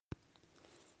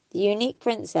The Unique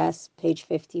Princess, page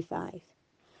 55.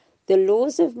 The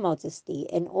laws of modesty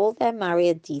in all their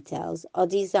myriad details are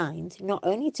designed not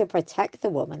only to protect the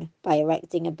woman by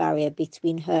erecting a barrier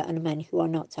between her and men who are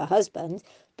not her husband,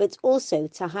 but also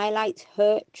to highlight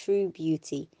her true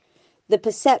beauty. The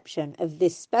perception of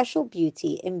this special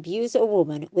beauty imbues a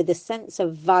woman with a sense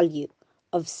of value,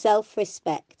 of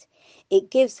self-respect. It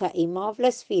gives her a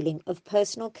marvelous feeling of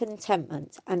personal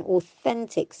contentment and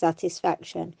authentic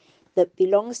satisfaction that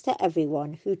belongs to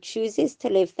everyone who chooses to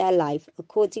live their life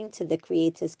according to the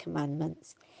Creator's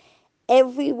commandments.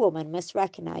 Every woman must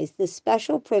recognize the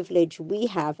special privilege we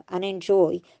have and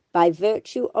enjoy by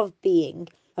virtue of being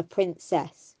a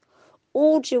princess.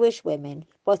 All Jewish women,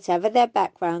 whatever their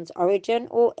background, origin,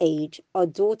 or age, are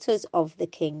daughters of the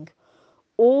King.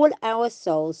 All our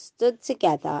souls stood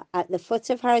together at the foot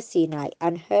of Har Sinai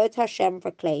and heard Hashem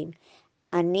proclaim,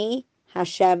 Ani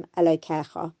Hashem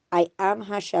Elokecha, I am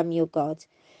Hashem your God.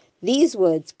 These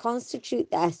words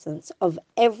constitute the essence of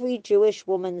every Jewish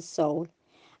woman's soul.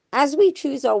 As we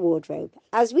choose our wardrobe,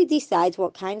 as we decide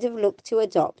what kind of look to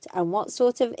adopt and what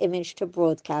sort of image to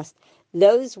broadcast,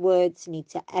 those words need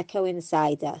to echo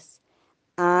inside us.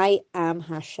 I am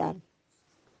Hashem.